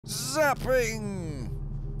Zapping!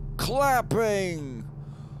 Clapping!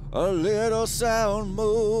 A little sound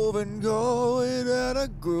moving, going in a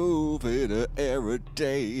groove in every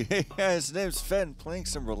day. Hey guys, his name's Fen, playing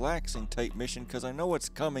some relaxing type mission, because I know what's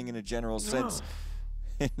coming in a general sense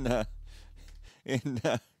in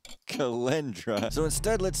Calendra. So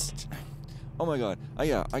instead, let's... Oh my god.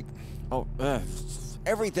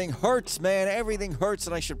 Everything hurts, man. Everything hurts,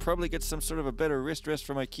 and I should probably get some sort of a better wrist rest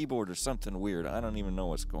for my keyboard or something weird. I don't even know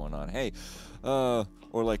what's going on. Hey, or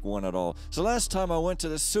like one at all. So last time I went to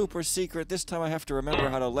the super secret. This time I have to remember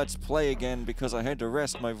how to let's play again because I had to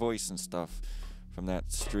rest my voice and stuff from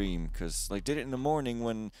that stream. Because I did it in the morning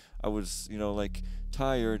when I was, you know, like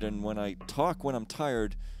tired, and when I talk when I'm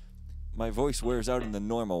tired, my voice wears out in the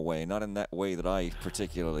normal way, not in that way that I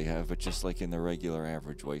particularly have, but just like in the regular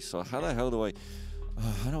average way. So how the hell do I...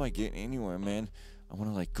 how do I get anywhere, man? I want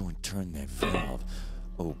to, like, go and turn that valve.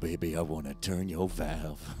 Oh, baby, I want to turn your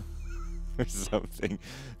valve. Or something.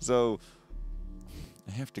 So,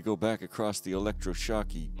 I have to go back across the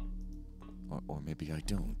electroshocky... Or maybe I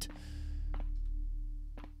don't.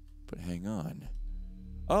 But hang on.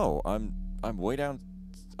 Oh, I'm way down...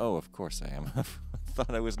 Oh, of course I am. I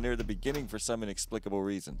thought I was near the beginning for some inexplicable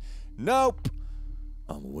reason. Nope!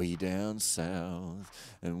 I'm way down south,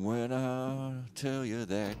 and when I tell you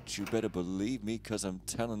that, you better believe me, 'cause I'm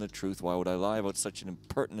telling the truth. Why would I lie about such an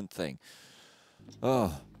impertinent thing?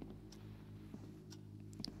 Oh.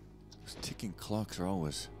 Those ticking clocks are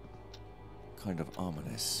always kind of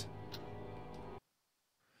ominous.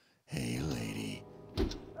 Hey, lady.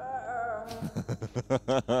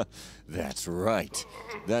 That's right.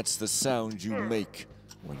 That's the sound you make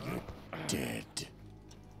when you're dead.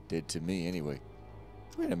 Dead to me, anyway.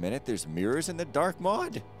 Wait a minute, there's mirrors in the dark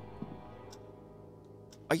mod?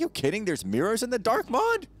 Are you kidding? There's mirrors in the dark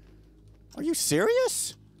mod? Are you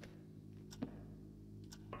serious?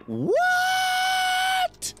 What?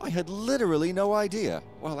 I had literally no idea.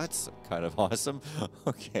 Well, that's kind of awesome.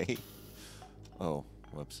 Okay. Oh,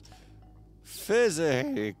 whoops.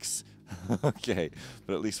 Physics! Okay,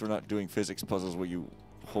 but at least we're not doing physics puzzles where you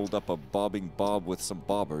hold up a bobbing bob with some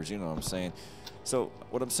bobbers, you know what I'm saying? So,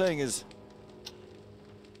 what I'm saying is...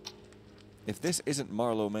 if this isn't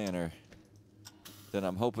Marlowe Manor, then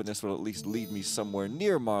I'm hoping this will at least lead me somewhere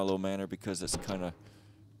near Marlowe Manor, because it's kind of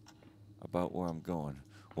about where I'm going.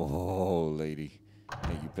 Whoa, lady.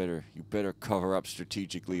 Hey, you better cover up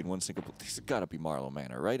strategically in one single... This has got to be Marlowe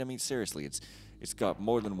Manor, right? I mean, seriously, it's got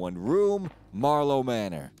more than one room. Marlowe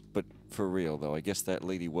Manor. But for real, though, I guess that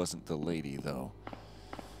lady wasn't the lady, though.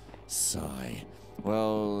 Sigh.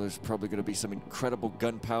 Well, there's probably going to be some incredible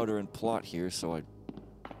gunpowder and plot here, so I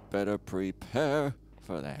better prepare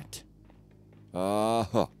for that.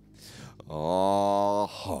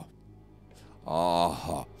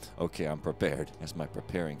 Okay, I'm prepared. That's my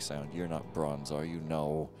preparing sound. You're not bronze, are you?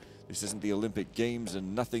 No. This isn't the Olympic Games,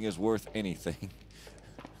 and nothing is worth anything.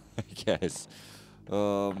 I guess.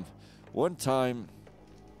 One time,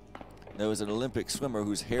 there was an Olympic swimmer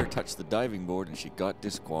whose hair touched the diving board, and she got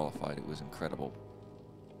disqualified. It was incredible.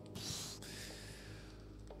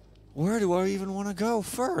 Where do I even want to go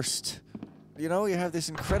first? You know, you have this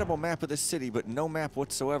incredible map of the city, but no map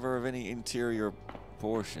whatsoever of any interior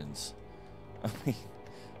portions. I mean...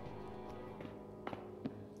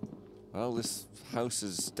 well, this house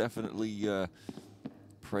is definitely,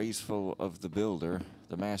 praiseful of the builder.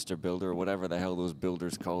 The master builder, or whatever the hell those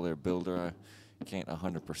builders call their builder. I can't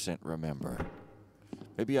 100% remember.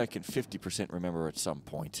 Maybe I can 50% remember at some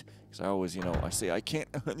point. Because I always, you know, I say I can't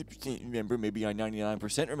 100% remember. Maybe I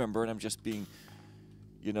 99% remember, and I'm just being,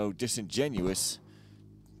 you know, disingenuous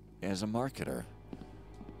as a marketer.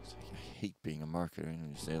 I hate being a marketer.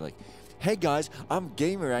 And you say, like, hey guys, I'm a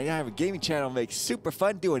gamer. I have a gaming channel. Makes super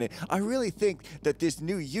fun doing it. I really think that this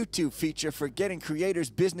new YouTube feature for getting creators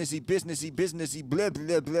businessy, blah,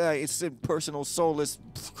 blah, blah, it's some personal, soulless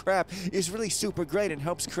crap, is really super great and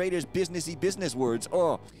helps creators businessy business words.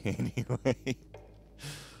 Oh, anyway.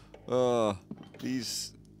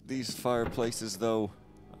 These fireplaces, though.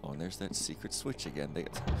 Oh, and there's that secret switch again.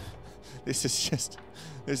 This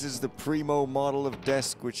is the primo model of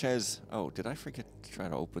desk, which has... oh, did I forget to try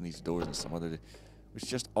to open these doors in some other... which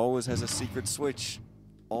just always has a secret switch.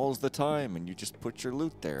 Alls the time, and you just put your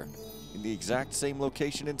loot there. In the exact same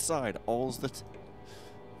location inside. Alls the...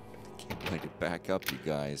 can't light it back up, you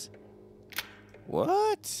guys.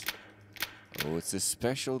 What? Oh, it's a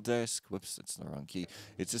special desk. Whoops, that's the wrong key.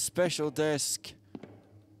 It's a special desk.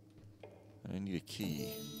 I need a key.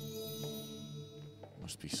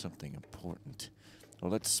 Must be something important.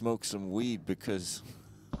 Well, let's smoke some weed because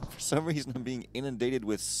For some reason, I'm being inundated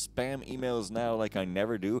with spam emails now like I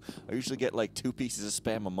never do. I usually get like 2 pieces of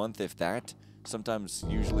spam a month, if that. Sometimes,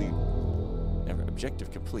 usually, never.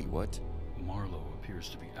 Objective complete, what? Marlowe appears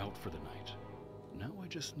to be out for the night. Now I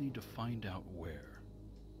just need to find out where.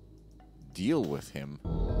 Deal with him?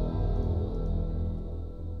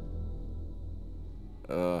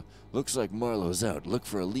 Looks like Marlowe's out. Look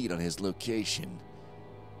for a lead on his location.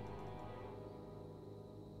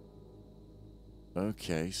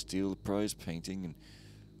 Okay, steal the prize painting and...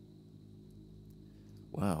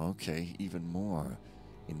 Wow, okay, even more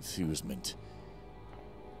enthusement.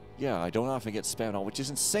 Yeah, I don't often get spam at all, which is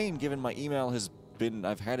insane given my email has been...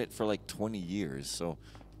 I've had it for like 20 years, so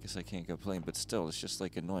I guess I can't complain, but still, it's just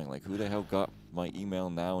like annoying. Like, who the hell got my email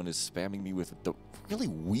now and is spamming me with the really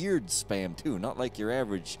weird spam, too? Not like your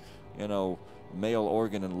average, you know, male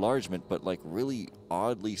organ enlargement, but like really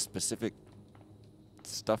oddly specific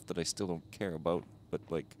stuff that I still don't care about, but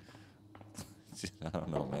like, I don't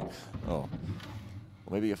know, man. Oh.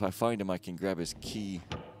 Maybe if I find him, I can grab his key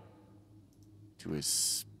to his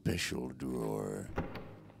special drawer.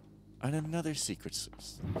 And another secret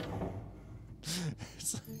source.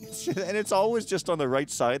 And it's always just on the right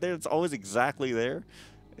side there. It's always exactly there.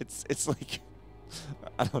 It's like,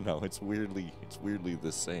 I don't know. It's weirdly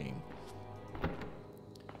the same.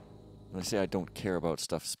 When I say I don't care about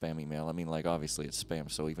stuff spam email, I mean, like, obviously it's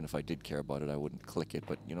spam, so even if I did care about it, I wouldn't click it,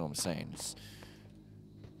 but you know what I'm saying.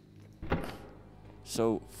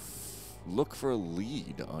 So, look for a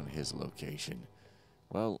lead on his location.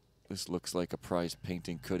 Well, this looks like a prize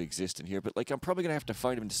painting could exist in here, but, like, I'm probably going to have to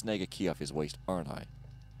find him to snag a key off his waist, aren't I?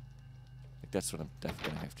 Like, that's what I'm definitely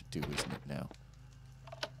going to have to do, isn't it, now?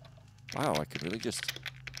 Wow, I could really just...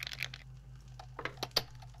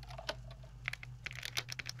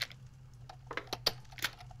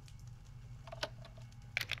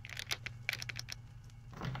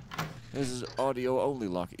 This is audio only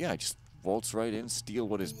lock. Yeah, I just waltz right in, steal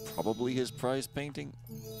what is probably his prize painting.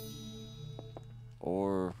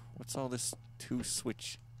 Or what's all this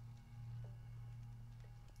 2-switch?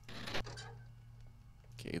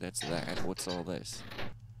 Okay, that's that. What's all this?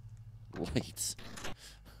 Lights.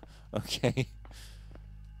 Okay.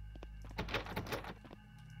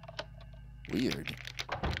 Weird.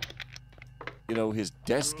 You know, his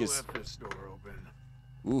desk is... Left this door open.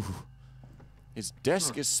 Ooh. His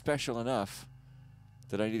desk is special enough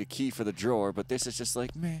that I need a key for the drawer, but this is just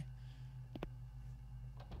like, meh.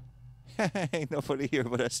 Ain't nobody here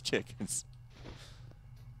but us chickens.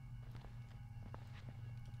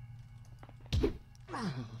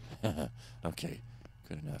 Okay,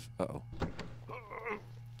 good enough. Uh-oh.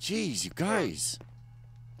 Jeez, you guys.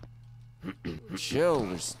 Chill,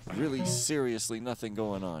 there's really seriously nothing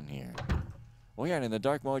going on here. Oh yeah, and in the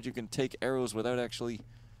dark mode you can take arrows without actually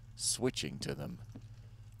switching to them.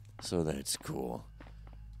 So that's cool.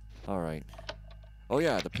 Alright. Oh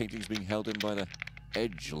yeah, the painting's being held in by the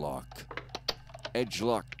edge lock. Edge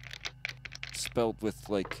lock. Spelled with,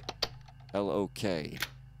 like, L-O-K.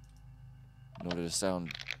 In order to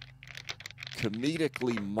sound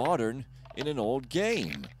comedically modern in an old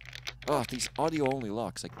game. Oh, these audio-only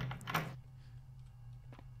locks, like...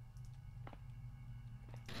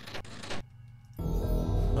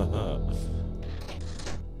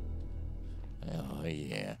 Oh,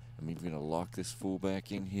 yeah. I'm even gonna lock this fool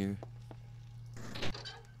back in here.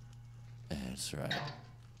 That's right.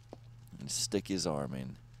 And stick his arm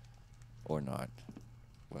in. Or not.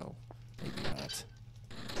 Well, maybe not.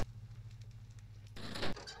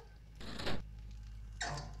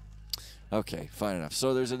 Okay, fine enough.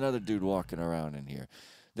 So there's another dude walking around in here.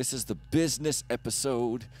 This is the business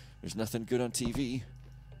episode. There's nothing good on TV.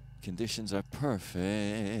 Conditions are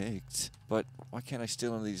perfect. But why can't I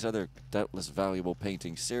steal one of these other doubtless valuable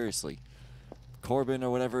paintings? Seriously. Corbin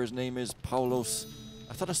or whatever his name is. Paulos.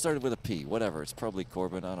 I thought it started with a P. Whatever. It's probably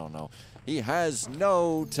Corbin. I don't know. He has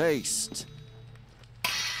no taste.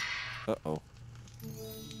 Uh-oh.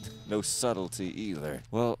 No subtlety either.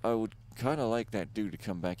 Well, I would kind of like that dude to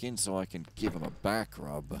come back in so I can give him a back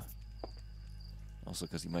rub. Also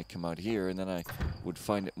because he might come out here and then I would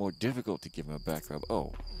find it more difficult to give him a back rub.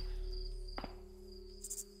 Oh.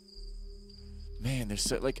 Man, there's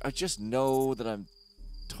so, like, I just know that I'm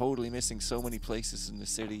totally missing so many places in the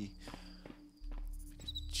city.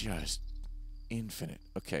 Just infinite.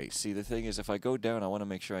 Okay, see, the thing is, if I go down, I want to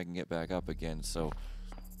make sure I can get back up again, so...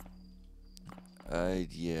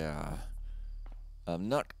 yeah. I'm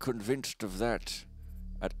not convinced of that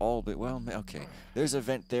at all, but, well, okay. There's a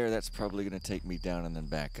vent there that's probably going to take me down and then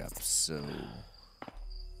back up, so...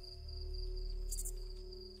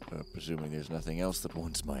 presuming there's nothing else that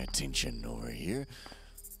wants my attention over here.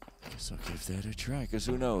 Guess I'll give that a try, because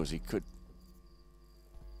who knows? He could...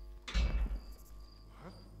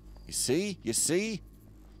 You see? You see?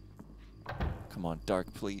 Come on,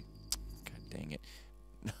 Dark, please. God dang it.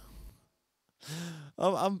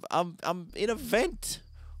 I'm in a vent.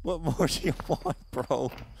 What more do you want,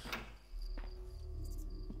 bro?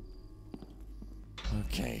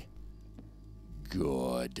 Okay.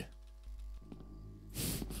 Good.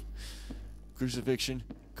 Crucifixion?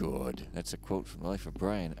 Good. That's a quote from The Life of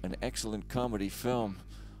Brian. An excellent comedy film.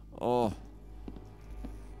 Oh.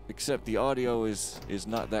 Except the audio is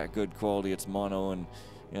not that good quality. It's mono and,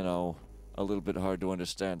 you know, a little bit hard to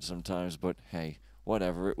understand sometimes. But hey,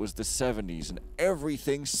 whatever. It was the 70s and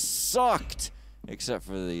everything sucked. Except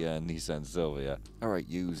for the Nissan Silvia. Alright,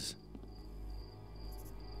 use.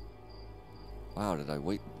 Wow, did I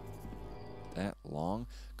wait that long?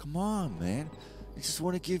 Come on, man. I just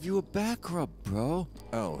want to give you a back rub, bro.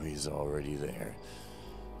 Oh, he's already there.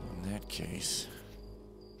 In that case...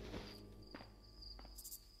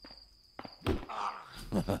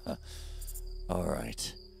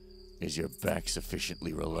 Alright. Is your back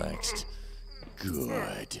sufficiently relaxed?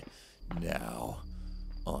 Good. Now,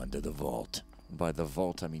 onto the vault. And by the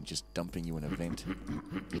vault, I mean just dumping you in a vent.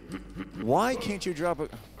 Why can't you drop a...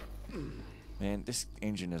 Man, this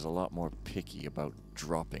engine is a lot more picky about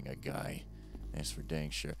dropping a guy. That's for dang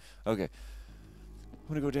sure. Okay. I'm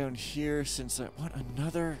gonna go down here since I... What?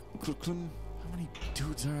 Another... How many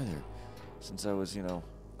dudes are there? Since I was, you know...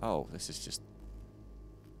 Oh, this is just...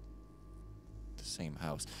 the same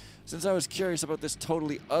house. Since I was curious about this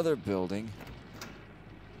totally other building...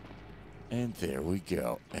 And there we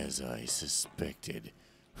go, as I suspected.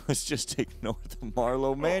 Let's just ignore the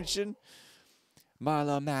Marlowe mansion.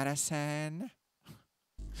 Marlowe Madison.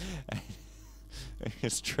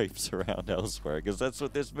 Just traipse around elsewhere, because that's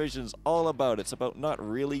what this mission's all about. It's about not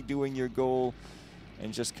really doing your goal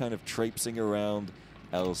and just kind of traipsing around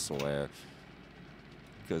elsewhere.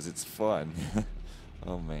 Because it's fun.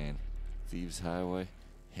 Oh man. Thieves Highway?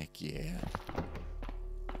 Heck yeah.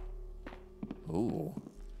 Ooh.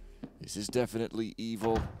 This is definitely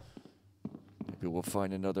evil. Maybe we'll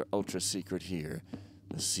find another ultra secret here.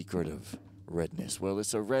 The secret of redness. Well,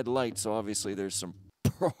 it's a red light, so obviously there's some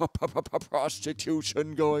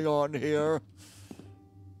prostitution going on here.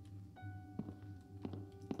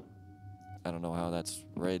 I don't know how that's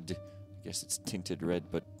red. I guess it's tinted red,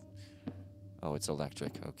 but... Oh, it's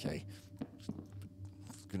electric. Okay. I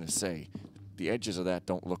was gonna say, the edges of that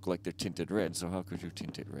don't look like they're tinted red, so how could you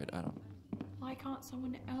tint it red? I don't... Why can't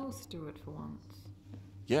someone else do it for once?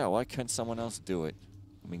 Yeah, why can't someone else do it?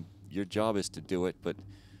 I mean, your job is to do it, but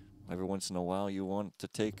every once in a while you want to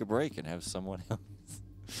take a break and have someone else.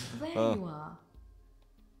 There you are.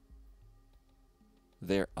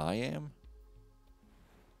 There I am?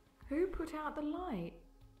 Who put out the light?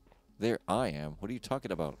 There I am? What are you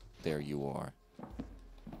talking about? There you are.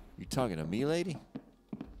 You talking to me, lady?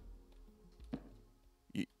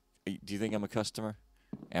 Do you think I'm a customer?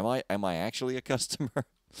 Am I actually a customer?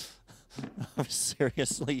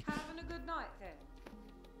 Seriously? Having a good night then?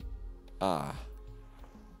 Ah.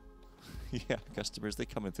 Yeah, customers, they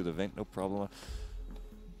come in through the vent, no problem.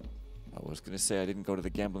 I was going to say I didn't go to the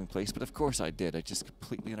gambling place, but of course I did. I just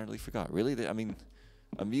completely and utterly forgot. Really? I mean,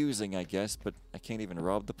 amusing, I guess, but I can't even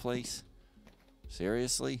rob the place?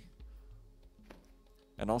 Seriously?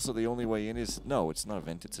 And also the only way in is... No, it's not a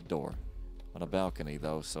vent, it's a door. On a balcony,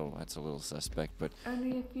 though, so that's a little suspect, but...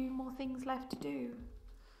 Only a few more things left to do.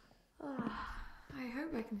 I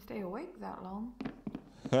hope I can stay awake that long.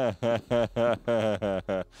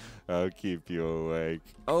 I'll keep you awake.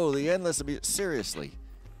 Oh, the endless... Seriously?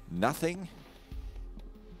 Nothing?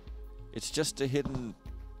 It's just a hidden,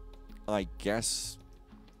 I guess,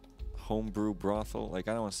 homebrew brothel? Like,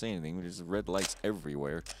 I don't want to say anything. There's red lights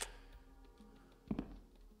everywhere.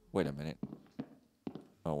 Wait a minute.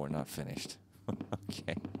 Oh, we're not finished.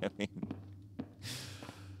 Okay, I mean...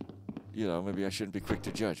 You know, maybe I shouldn't be quick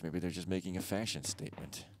to judge. Maybe they're just making a fashion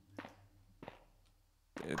statement.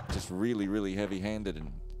 Just really, really heavy-handed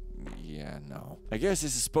and... Yeah, no. I guess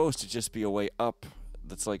this is supposed to just be a way up.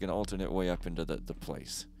 That's like an alternate way up into the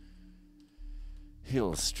place.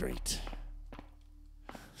 Hill Street.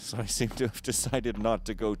 So I seem to have decided not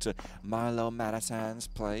to go to Marlowe Madison's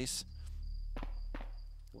place.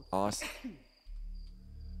 Awesome.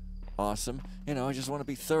 Awesome. You know, I just want to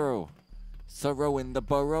be thorough. Thorough in the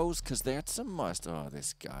burrows, because that's a must. Oh,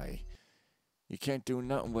 this guy. You can't do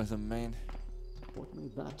nothing with him, man. What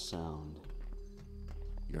made that sound?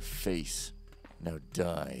 Your face. Now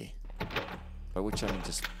die. By which I mean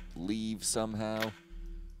just leave somehow.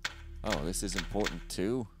 Oh, this is important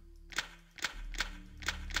too?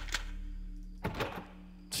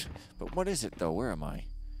 What is it, though? Where am I?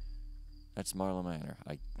 That's Marlow Manor,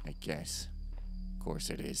 I guess. Of course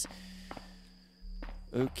it is.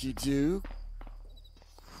 Okie doke.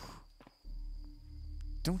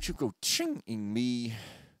 Don't you go chinging me,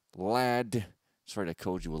 lad. That's right, I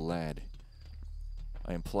called you a lad.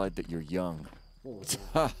 I implied that you're young.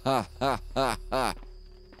 Ha ha ha ha ha.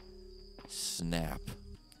 Snap.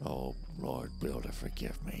 Oh, Lord Builder,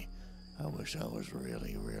 forgive me. I wish I was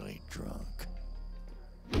really, really drunk.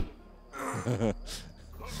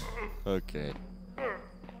 Okay.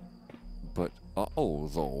 But,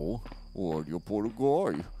 though, why'd you put a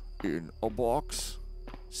guy in a box?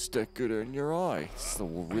 Stick it in your eye. It's a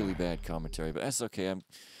really bad commentary, but that's okay.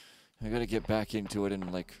 I gotta get back into it,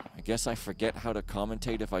 and, like, I guess I forget how to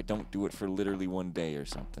commentate if I don't do it for literally one day or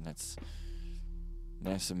something. That's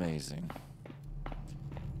amazing.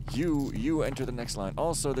 You enter the next line.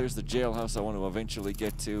 Also, there's the jailhouse I want to eventually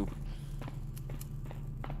get to.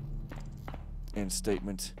 End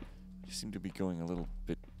statement. You seem to be going a little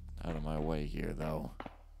bit out of my way here, though.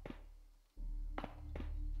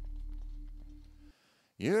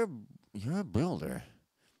 You're a builder.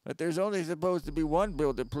 But there's only supposed to be one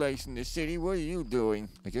builder place in the city. What are you doing?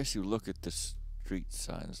 I guess you look at the street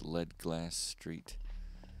signs. Lead glass street.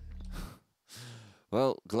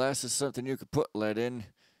 Well, glass is something you could put lead in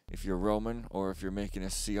if you're Roman or if you're making a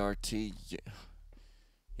CRT.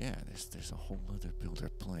 Yeah, there's a whole other builder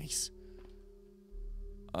place.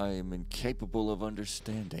 I am incapable of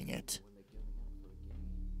understanding it.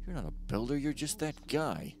 You're not a builder, you're just that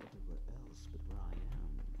guy.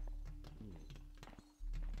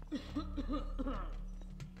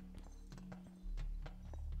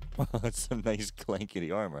 Well, that's some nice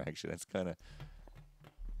clankety armor, actually. That's kind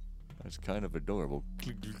of adorable.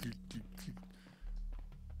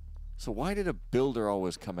 So why did a builder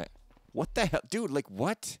always come at... What the hell? Dude, like,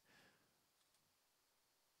 what?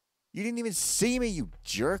 You didn't even see me, you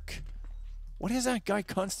jerk. What is that guy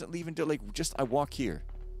constantly even do? Like, just, I walk here.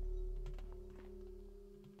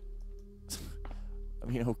 I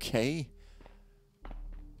mean, okay.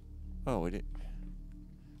 Oh,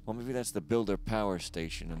 well, maybe that's the builder power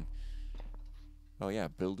station, and... Oh, yeah,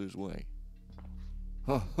 Builder's Way.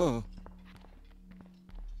 Huh, huh.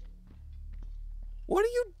 What are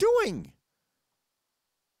you doing?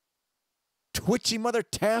 Twitchy mother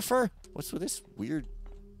taffer? What's with this weird...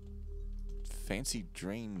 fancy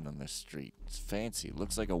drain on the street? It's fancy. It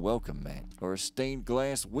looks like a welcome mat. Or a stained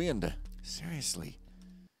glass wind. Seriously.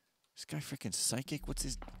 This guy freaking psychic? What's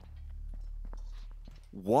his...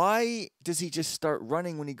 Why does he just start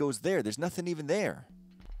running when he goes there? There's nothing even there.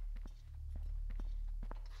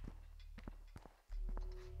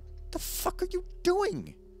 The fuck are you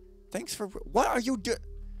doing? Thanks for... What are you doing?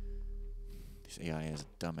 This AI is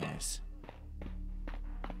a dumbass.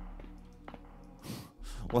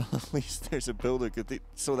 Well, at least there's a builder.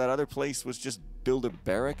 So that other place was just builder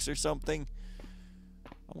barracks or something?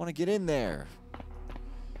 I want to get in there.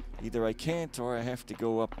 Either I can't or I have to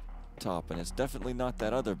go up top. And it's definitely not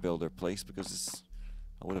that other builder place because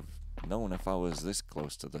I would have known if I was this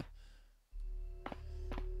close to the...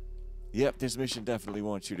 Yep, this mission definitely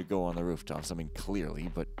wants you to go on the rooftops. I mean, clearly,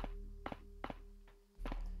 but...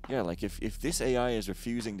 Yeah, like, if this AI is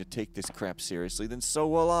refusing to take this crap seriously, then so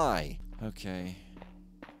will I. Okay.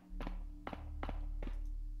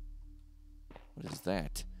 What is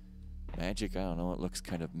that? Magic? I don't know. It looks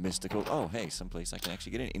kind of mystical. Oh, hey, someplace I can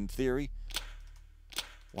actually get in theory.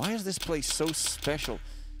 Why is this place so special?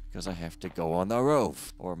 Because I have to go on the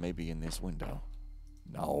roof. Or maybe in this window.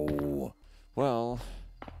 No. Well...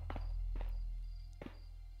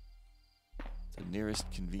 the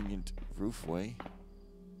nearest convenient roofway.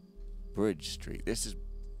 Bridge Street. This is...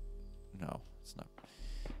 No, it's not.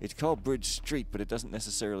 It's called Bridge Street, but it doesn't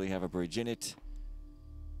necessarily have a bridge in it.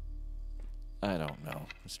 I don't know.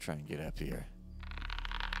 Let's try and get up here.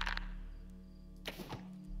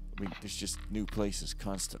 I mean, there's just new places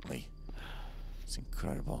constantly. It's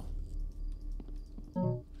incredible.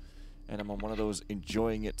 And I'm on one of those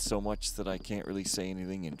enjoying it so much that I can't really say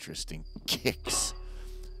anything interesting. Kicks.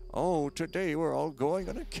 Oh, today we're all going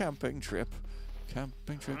on a camping trip.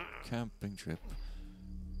 Camping trip,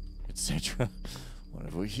 etc. What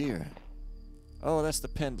have we here? Oh, that's the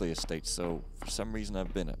Pendley estate, so for some reason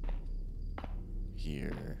I've been up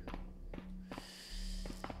here.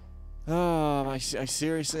 Oh, I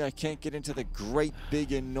seriously, I can't get into the great,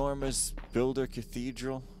 big, enormous Builder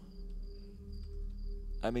Cathedral.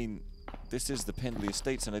 I mean, this is the Pendley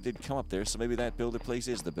Estates, and I did come up there, so maybe that builder place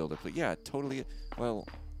is the builder place. Yeah, totally. Well,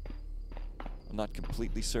 I'm not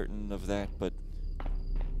completely certain of that, but...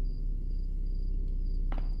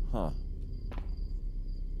 Huh.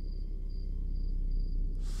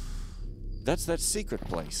 That's that secret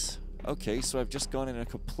place. Okay, so I've just gone in a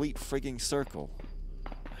complete frigging circle.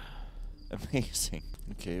 Amazing.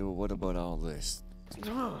 Okay, well, what about all this?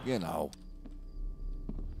 You know.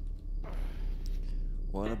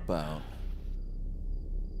 What about...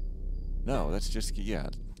 No, that's just... Yeah.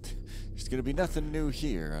 There's gonna be nothing new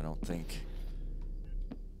here, I don't think.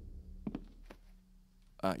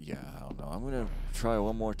 Yeah, I don't know. I'm gonna try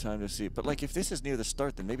one more time to see it. But, like, if this is near the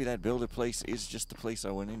start, then maybe that builder place is just the place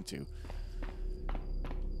I went into.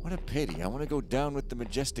 What a pity. I want to go down with the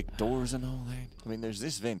majestic doors and all that. I mean, there's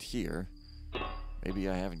this vent here. Maybe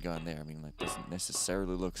I haven't gone there. I mean, that doesn't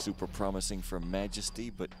necessarily look super promising for majesty,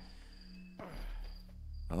 but...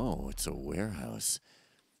 Oh, it's a warehouse.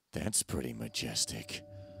 That's pretty majestic.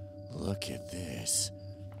 Look at this.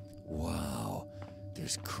 Wow.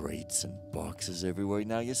 There's crates and boxes everywhere.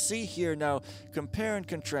 Now, you see here, now, compare and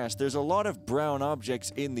contrast. There's a lot of brown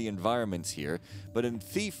objects in the environments here, but in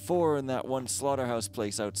Thief 4 in that one slaughterhouse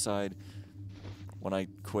place outside, when I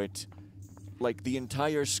quit, like, the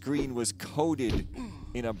entire screen was coated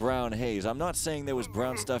in a brown haze. I'm not saying there was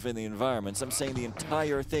brown stuff in the environments. I'm saying the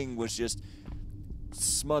entire thing was just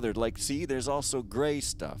smothered. Like, see, there's also gray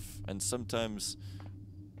stuff, and sometimes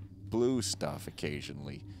blue stuff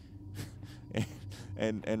occasionally.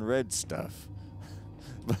 And red stuff.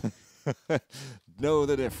 Know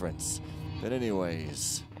the difference. But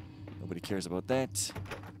anyways, nobody cares about that.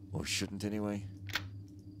 Or shouldn't anyway.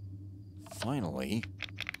 Finally.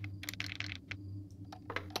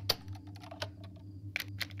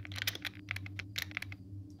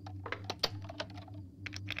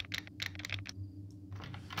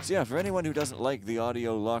 So yeah, for anyone who doesn't like the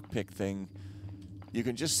audio lockpick thing, you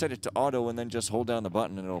can just set it to auto and then just hold down the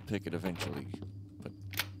button and it'll pick it eventually. But,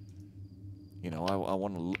 you know, I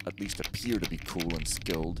want to at least appear to be cool and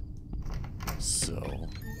skilled. So.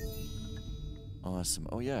 Awesome.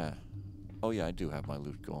 Oh, yeah. Oh, yeah, I do have my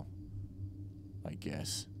loot goal. I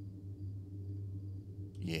guess.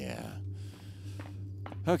 Yeah.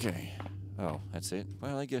 Okay. Oh, that's it.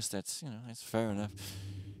 Well, I guess that's, you know, that's fair enough.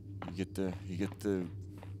 You get the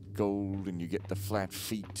gold and you get the flat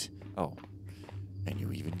feet. Oh. And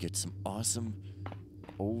you even get some awesome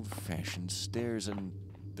old-fashioned stairs and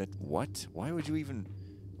that... What? Why would you even...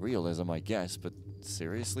 Realism, I guess, but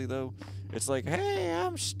seriously, though? It's like, hey,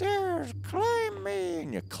 I'm stairs, climb me!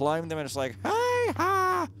 And you climb them and it's like, hi,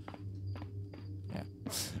 ha! Yeah.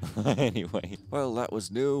 Anyway. Well, that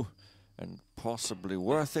was new and possibly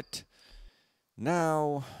worth it.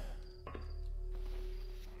 Now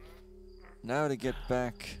to get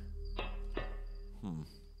back...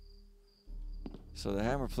 So the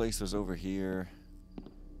hammer place was over here,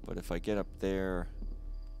 but if I get up there...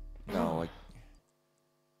 No,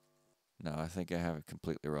 I think I have it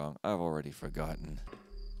completely wrong. I've already forgotten.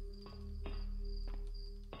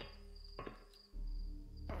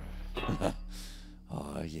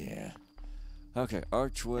 Oh, yeah. Okay,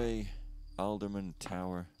 archway, alderman,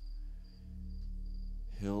 tower,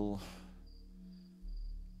 hill...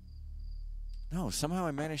 No, somehow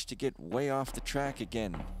I managed to get way off the track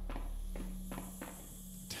again.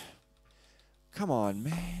 Come on,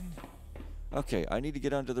 man. Okay, I need to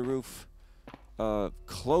get onto the roof.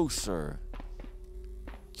 Closer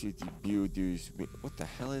to the buildings. What the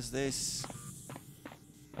hell is this?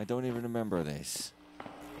 I don't even remember this.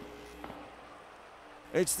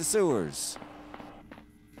 It's the sewers.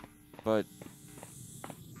 But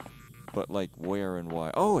like where and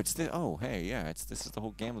why? Oh, it's the... Oh, hey, yeah, this is the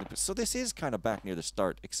whole gambling... So this is kind of back near the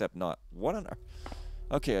start, except not... What on earth?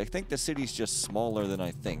 Okay, I think the city's just smaller than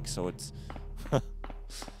I think, so it's... Oh,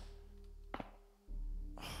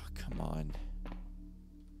 come on.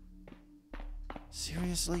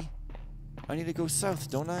 Seriously? I need to go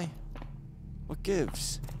south, don't I? What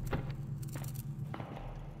gives?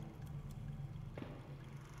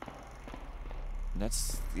 And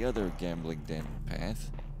that's the other gambling den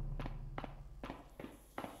path.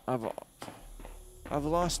 I've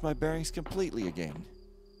lost my bearings completely again.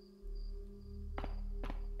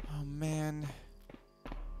 Oh man.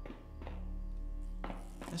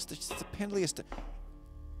 That's the pendliest.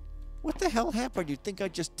 What the hell happened? You'd think I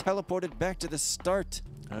just teleported back to the start.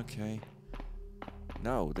 Okay.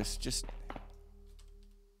 No, this just...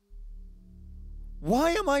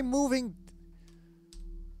 Why am I moving?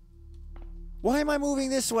 Why am I moving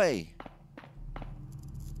this way?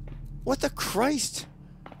 What the Christ?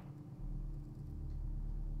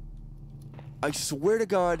 I swear to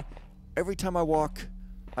God, every time I walk,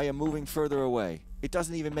 I am moving further away. It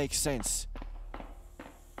doesn't even make sense.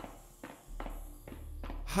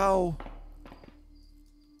 How?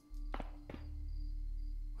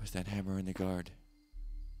 Where's that hammer in the guard?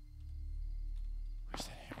 Where's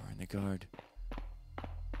that hammer in the guard.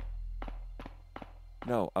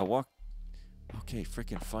 No, I walk. Okay,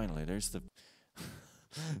 freaking finally. There's the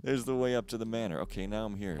there's the way up to the manor. Okay, now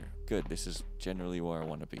I'm here. Good. This is generally where I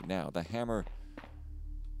want to be. Now, the hammer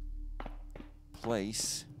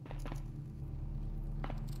place.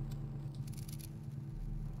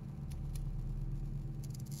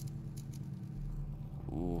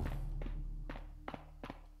 Ooh.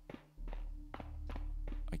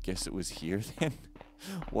 I guess it was here then?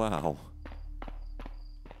 Wow.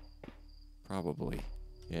 Probably.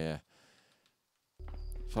 Yeah.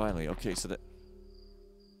 Finally. Okay, so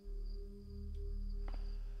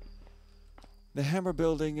the hammer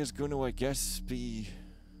building is going to, I guess, be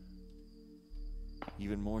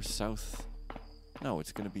even more south. No,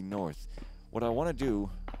 it's going to be north. What I want to do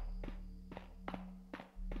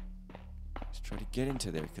is try to get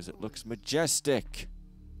into there because it looks majestic.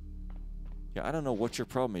 Yeah, I don't know what your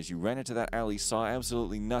problem is. You ran into that alley, saw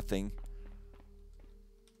absolutely nothing.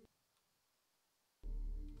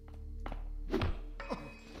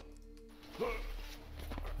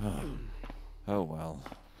 Oh well.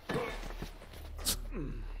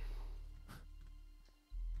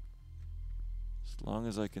 As long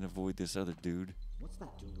as I can avoid this other dude. What's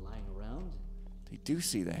that doing lying around? They do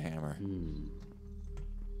see the hammer.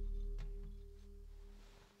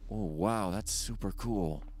 Oh wow, that's super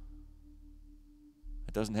cool.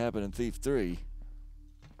 It doesn't happen in Thief 3.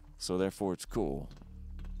 So therefore it's cool.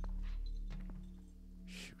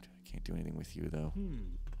 Shoot, I can't do anything with you though.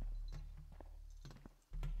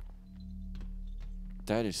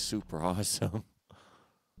 That is super awesome.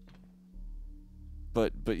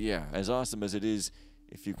 But yeah, as awesome as it is,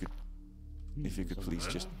 if you could please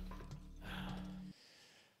just.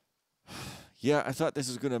 Yeah, I thought this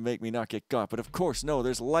was gonna make me not get got, but of course no.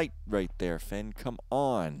 There's light right there, Fen. Come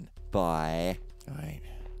on, bye. All right.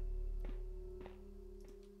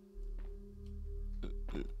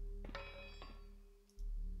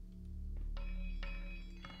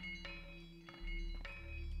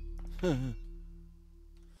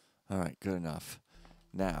 Alright, good enough.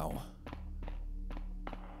 Now,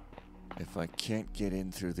 if I can't get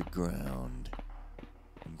in through the ground,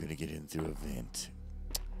 I'm gonna get in through a vent.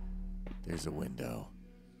 There's a window.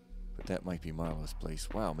 But that might be Marlowe's place.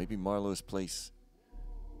 Wow, maybe Marlowe's place.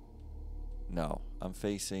 No, I'm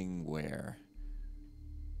facing where?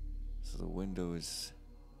 So the window is...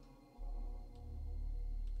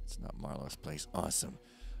 It's not Marlowe's place. Awesome.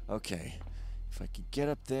 Okay. If I could get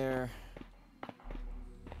up there... I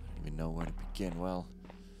don't even know where to begin. Well...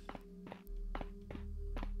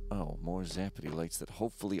 Oh, more zappity lights that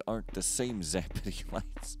hopefully aren't the same zappity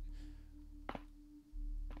lights.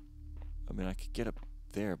 I mean, I could get up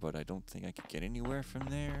there, but I don't think I could get anywhere from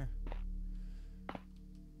there.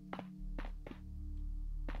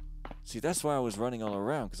 See, that's why I was running all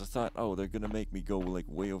around, because I thought, oh, they're going to make me go, like,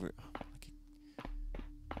 way over...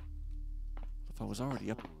 If I was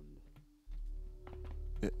already up...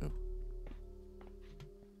 Uh-oh.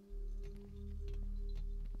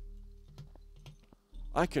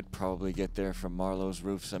 I could probably get there from Marlowe's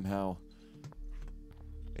roof somehow.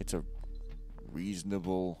 It's a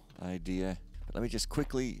reasonable idea. But let me just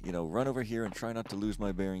quickly, run over here and try not to lose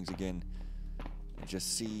my bearings again. And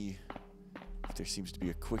just see if there seems to be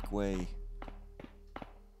a quick way.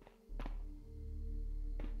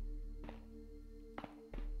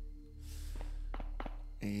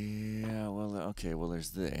 Yeah, well, okay, well,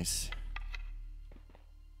 there's this.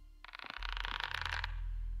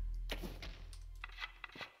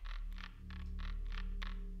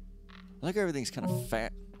 I like everything's kind of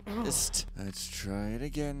fat. Let's try it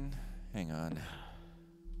again. Hang on.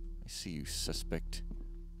 I see you, suspect.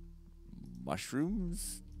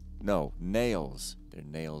 Mushrooms? No, nails. They're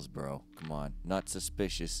nails, bro. Come on. Not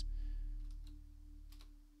suspicious.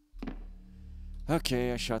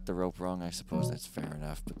 Okay, I shot the rope wrong. I suppose that's fair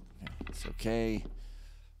enough, but it's okay.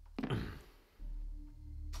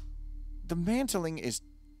 The mantling is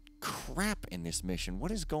crap in this mission.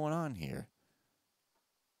 What is going on here?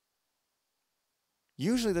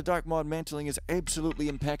 Usually the dark mod mantling is absolutely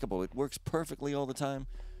impeccable. It works perfectly all the time.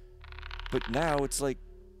 But now it's like...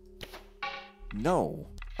 No.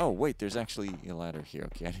 Oh, wait, there's actually a ladder here.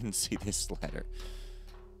 Okay, I didn't see this ladder.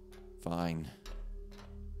 Fine.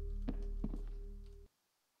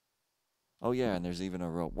 Oh, yeah, and there's even a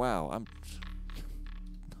rope. Wow, I'm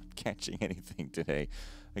not catching anything today.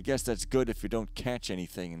 I guess that's good if you don't catch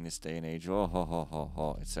anything in this day and age. Oh, ho, ho, ho,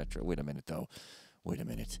 ho, etc. Wait a minute, though. Wait a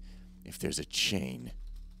minute. If there's a chain...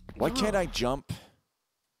 Why can't I jump?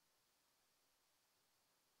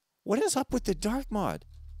 What is up with the dark mod?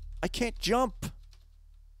 I can't jump.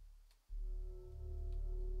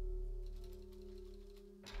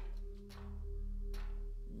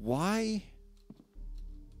 Why?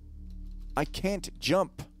 I can't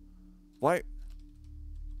jump. Why?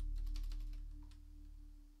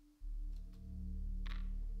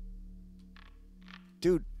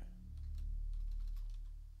 Dude.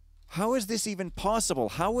 How is this even possible?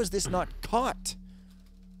 How is this not caught?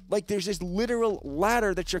 Like, there's this literal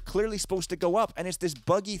ladder that you're clearly supposed to go up, and it's this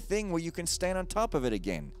buggy thing where you can stand on top of it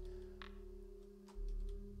again.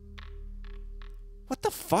 What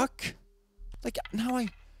the fuck? Like,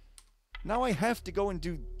 now I have to go and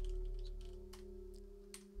do...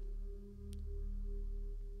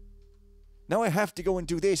 Now I have to go and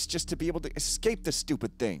do this just to be able to escape this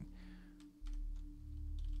stupid thing.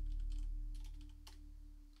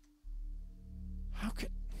 How could...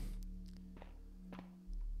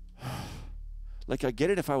 Like, I get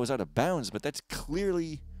it if I was out of bounds, but that's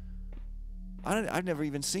clearly... I've never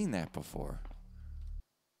even seen that before.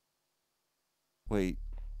 Wait,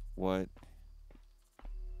 what?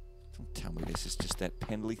 Don't tell me this is just that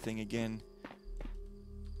Pendley thing again.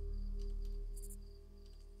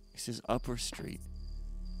 This is Upper Street.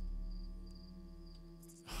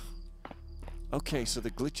 Okay, so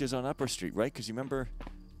the glitch is on Upper Street, right? Because you remember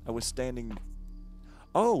I was standing...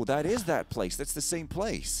 Oh, that is that place. That's the same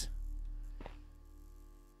place.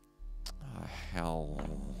 Oh, hell.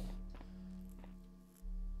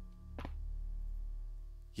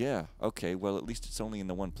 Yeah, okay, well, at least it's only in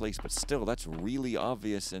the one place, but still, that's really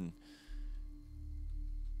obvious, and...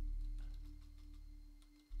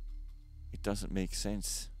 It doesn't make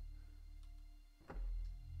sense.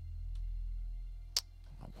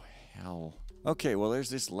 Oh, hell. Okay, well, there's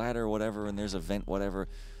this ladder, whatever, and there's a vent, whatever.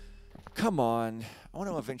 Come on. I want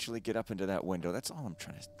to eventually get up into that window. That's all I'm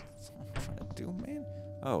trying to do, man.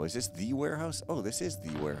 Oh, is this the warehouse? Oh, this is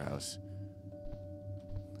the warehouse.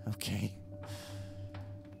 Okay.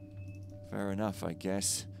 Fair enough, I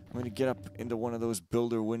guess. I'm going to get up into one of those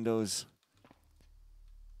builder windows.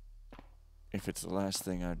 If it's the last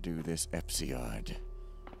thing I do this episode.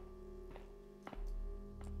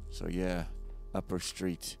 So yeah, Upper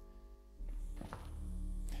Street.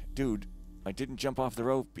 Dude, I didn't jump off the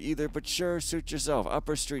rope either, but sure, suit yourself.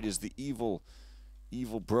 Upper Street is the evil,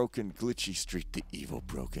 broken, glitchy street. The evil,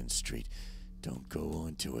 broken street. Don't go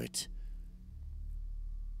onto it.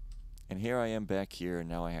 And here I am back here, and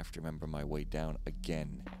now I have to remember my way down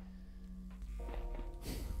again.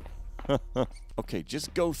 Okay,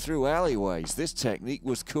 just go through alleyways. This technique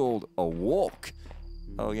was called a walk.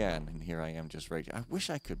 Oh yeah, and here I am just right. I wish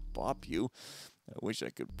I could bop you. But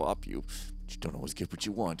you don't always get what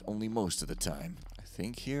you want, only most of the time. I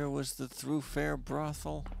think here was the Through Fair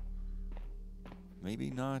brothel. Maybe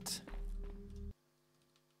not.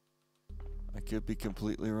 I could be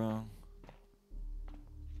completely wrong.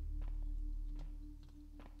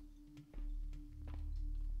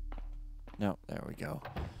 No, there we go.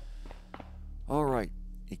 Alright,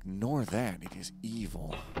 ignore that. It is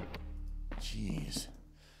evil. Jeez.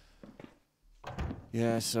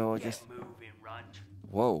 Yeah, so I guess...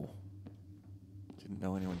 Whoa. Didn't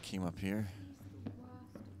know anyone came up here.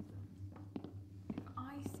 If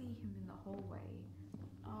I see him in the hallway,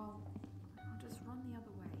 I'll just run the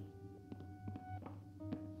other way.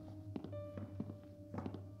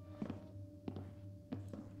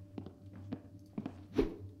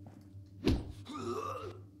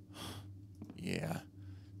 Yeah,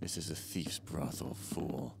 this is a thief's brothel,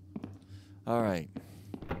 fool. Alright.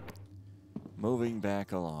 Moving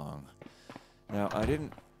back along. Now, I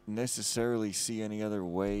didn't necessarily see any other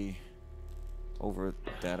way over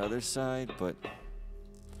that other side, but...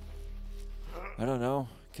 I don't know.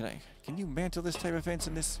 Can you mantle this type of fence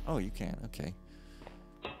in this? Oh, you can, okay.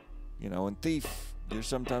 You know, in Thief, you're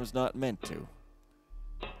sometimes not meant to.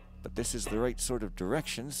 But this is the right sort of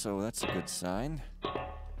direction, so that's a good sign.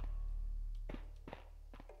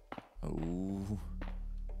 Oh.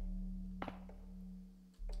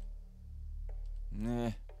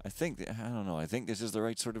 Nah, I don't know. I think this is the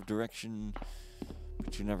right sort of direction,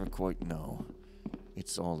 but you never quite know.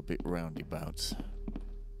 It's all a bit roundabouts.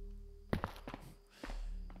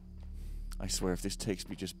 I swear, if this takes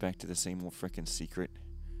me just back to the same old frickin' secret.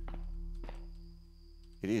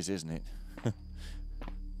 It is, isn't it?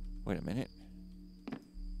 Wait a minute.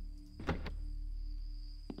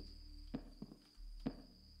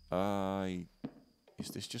 Is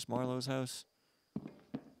this just Marlowe's house?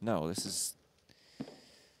 No, this is...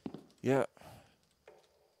 Yeah.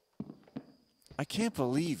 I can't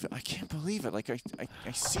believe it. Like,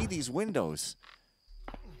 I see these windows.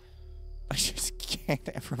 I just can't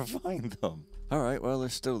ever find them. Alright, well,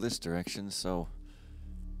 there's still this direction, so...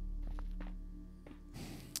 Oh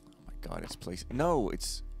my god, it's place... No,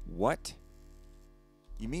 it's... What?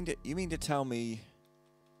 You mean to tell me...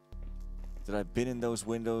 that I've been in those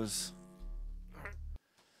windows.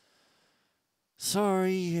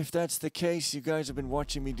 Sorry if that's the case. You guys have been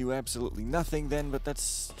watching me do absolutely nothing then, but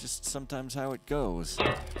that's just sometimes how it goes.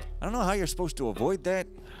 I don't know how you're supposed to avoid that.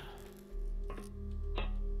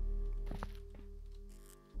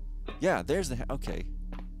 Yeah, there's the... okay.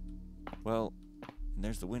 Well, and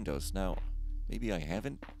there's the windows. Now, maybe I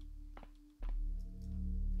haven't.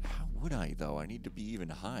 How would I, though? I need to be even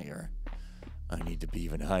higher. I need to be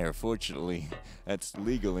even higher. Fortunately, that's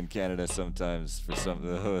legal in Canada sometimes for some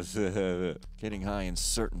of those. Getting high in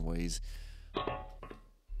certain ways.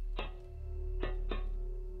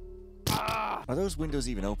 Are those windows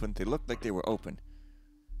even open? They looked like they were open.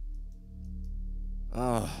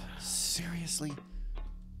 Oh, seriously?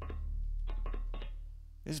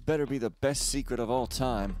 This better be the best secret of all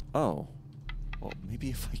time. Oh. Well,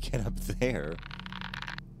 maybe if I get up there...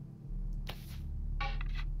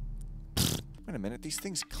 Wait a minute, these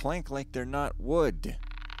things clank like they're not wood.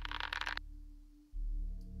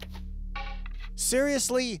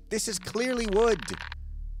 Seriously? This is clearly wood.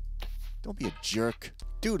 Don't be a jerk.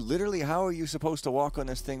 Dude, literally, how are you supposed to walk on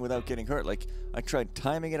this thing without getting hurt? Like, I tried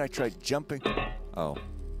timing it, I tried jumping. Oh.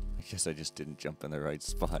 I guess I just didn't jump in the right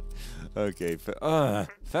spot. Okay,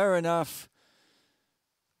 fair enough.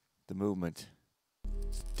 The movement.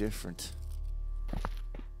 It's different.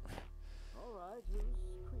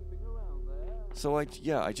 So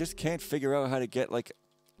I just can't figure out how to get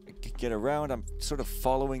around. I'm sort of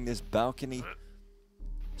following this balcony.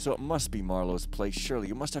 So it must be Marlowe's place, surely.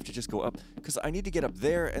 You must have to just go up, because I need to get up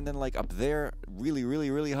there and then like up there really, really,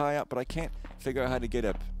 really high up, but I can't figure out how to get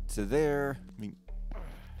up to there. I mean,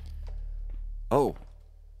 oh.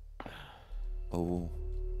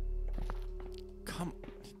 Come,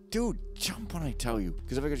 dude, jump when I tell you.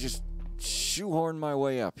 Because if I could just shoehorn my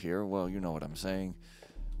way up here, well, you know what I'm saying.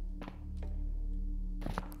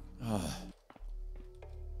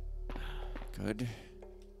 Good.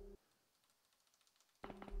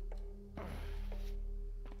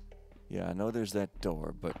 Yeah, I know there's that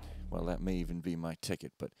door, but, well, that may even be my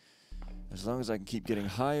ticket, but as long as I can keep getting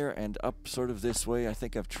higher and up sort of this way, I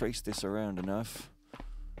think I've traced this around enough.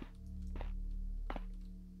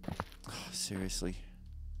 Seriously?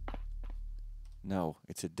 No,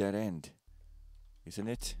 it's a dead end. Isn't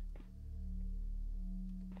it?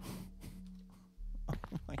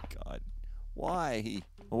 Oh my god. Why?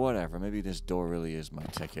 Whatever, maybe this door really is my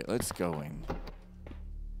ticket. Let's go in.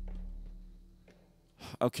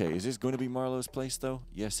 Okay, is this going to be Marlowe's place, though?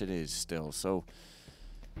 Yes, it is, still. So,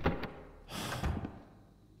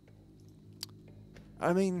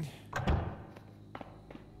 I mean,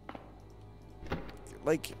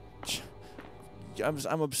 like,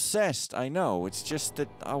 I'm obsessed, I know. It's just that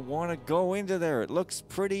I want to go into there. It looks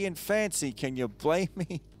pretty and fancy. Can you blame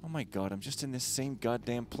me? Oh my god, I'm just in this same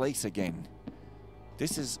goddamn place again.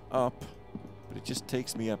 This is up, but it just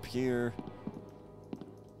takes me up here.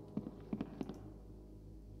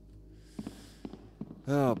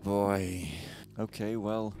 Oh boy. Okay,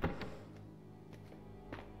 well.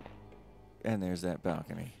 And there's that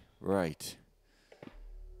balcony. Right.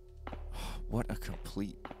 What a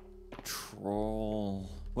complete troll.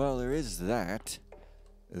 Well, there is that.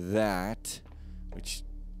 Which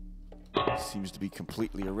seems to be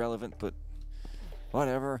completely irrelevant, but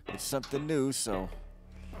whatever. It's something new, so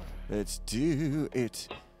let's do it.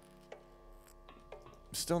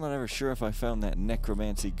 I'm still not ever sure if I found that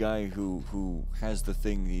necromancy guy who has the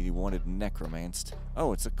thing that he wanted necromanced.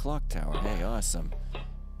 Oh, it's a clock tower. Hey, awesome.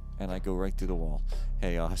 And I go right through the wall.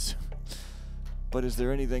 Hey, awesome. But is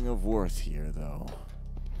there anything of worth here, though?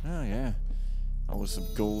 Oh, yeah. Oh, was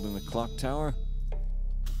some gold in the clock tower?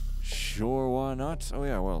 Sure, why not? Oh,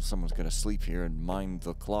 yeah, well, someone's gonna sleep here and mind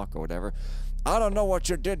the clock or whatever. I don't know what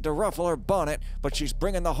you did to ruffle her bonnet, but she's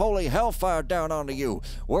bringing the holy hellfire down onto you.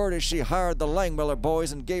 Word is she hired the Langmiller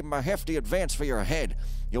boys and gave them a hefty advance for your head.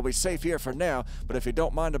 You'll be safe here for now, but if you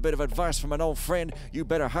don't mind a bit of advice from an old friend, you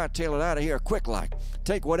better hightail it out of here quick-like.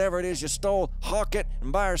 Take whatever it is you stole, hawk it,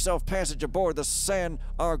 and buy yourself passage aboard the San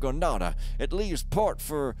Argonauta. It leaves port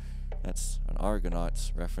for... That's an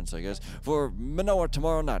Argonauts reference, I guess. For Manoa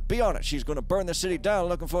tomorrow night. Be on it. She's going to burn the city down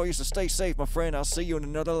looking for you, so stay safe, my friend. I'll see you in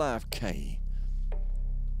another life, Kay.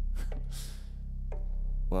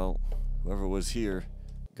 Well, whoever was here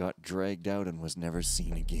got dragged out and was never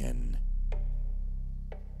seen again.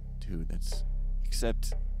 Dude, that's...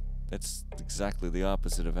 Except, that's exactly the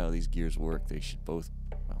opposite of how these gears work. They should both...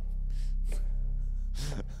 Well...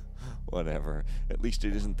 Whatever. At least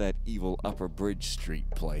it isn't that evil Upper Bridge Street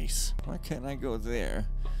place. Why can't I go there?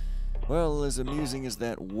 Well, as amusing as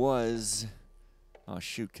that was... Oh,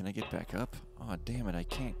 shoot, can I get back up? Oh, damn it, I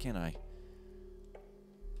can't, can I?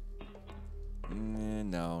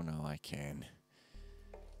 No, I can.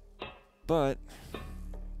 But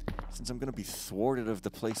since I'm gonna be thwarted of the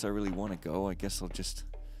place I really want to go, I guess I'll just...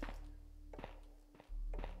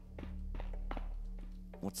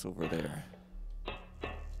 What's over there?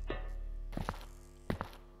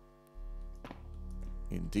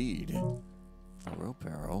 Indeed. A rope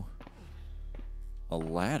arrow. A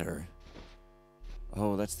ladder.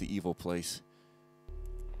 Oh, that's the evil place.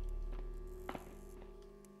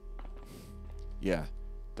 Yeah.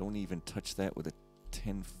 Don't even touch that with a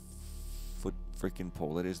 10-foot freaking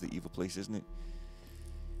pole. That is the evil place, isn't it?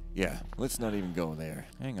 Yeah, let's not even go there.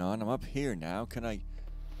 Hang on, I'm up here now. Can I...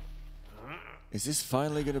 Is this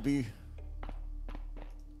finally gonna be...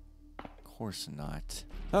 Of course not.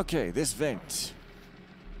 Okay, this vent.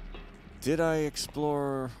 Did I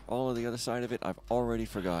explore all of the other side of it? I've already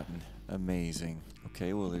forgotten. Amazing.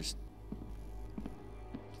 Okay, well, there's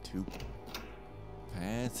 2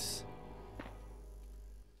 paths.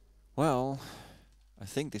 Well, I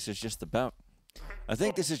think this is just the I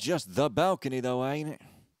think this is just the balcony, though, ain't it?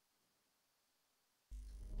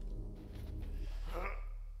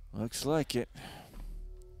 Looks like it.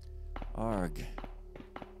 Arg.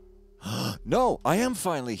 No, I am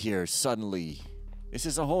finally here, suddenly. This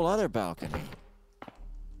is a whole other balcony.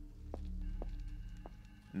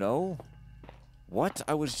 No? What?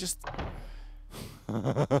 I was just...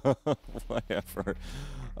 Whatever.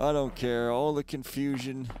 I don't care. All the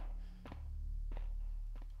confusion...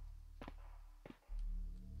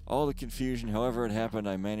 All the confusion, however it happened,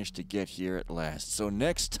 I managed to get here at last. So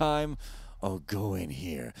next time, I'll go in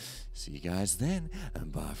here. See you guys then,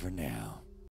 and bye for now.